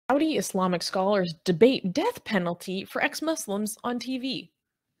Saudi Islamic scholars debate death penalty for ex-Muslims on TV.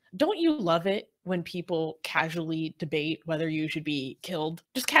 Don't you love it when people casually debate whether you should be killed?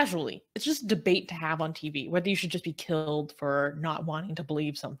 Just casually. It's just a debate to have on TV, whether you should just be killed for not wanting to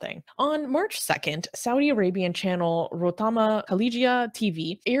believe something. On March 2nd, Saudi Arabian channel Rotama Khaligia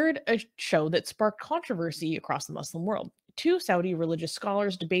TV aired a show that sparked controversy across the Muslim world. Two Saudi religious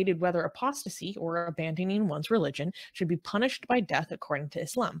scholars debated whether apostasy, or abandoning one's religion, should be punished by death according to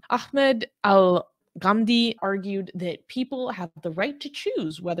Islam. Ahmed Ghamdi argued that people have the right to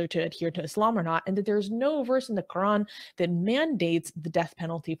choose whether to adhere to Islam or not, and that there is no verse in the Quran that mandates the death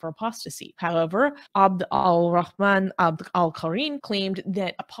penalty for apostasy. However, Abd al-Rahman Abd al-Karim claimed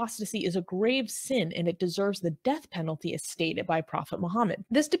that apostasy is a grave sin and it deserves the death penalty as stated by Prophet Muhammad.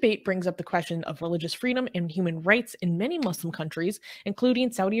 This debate brings up the question of religious freedom and human rights in many Muslim countries,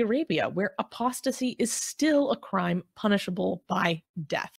 including Saudi Arabia, where apostasy is still a crime punishable by death.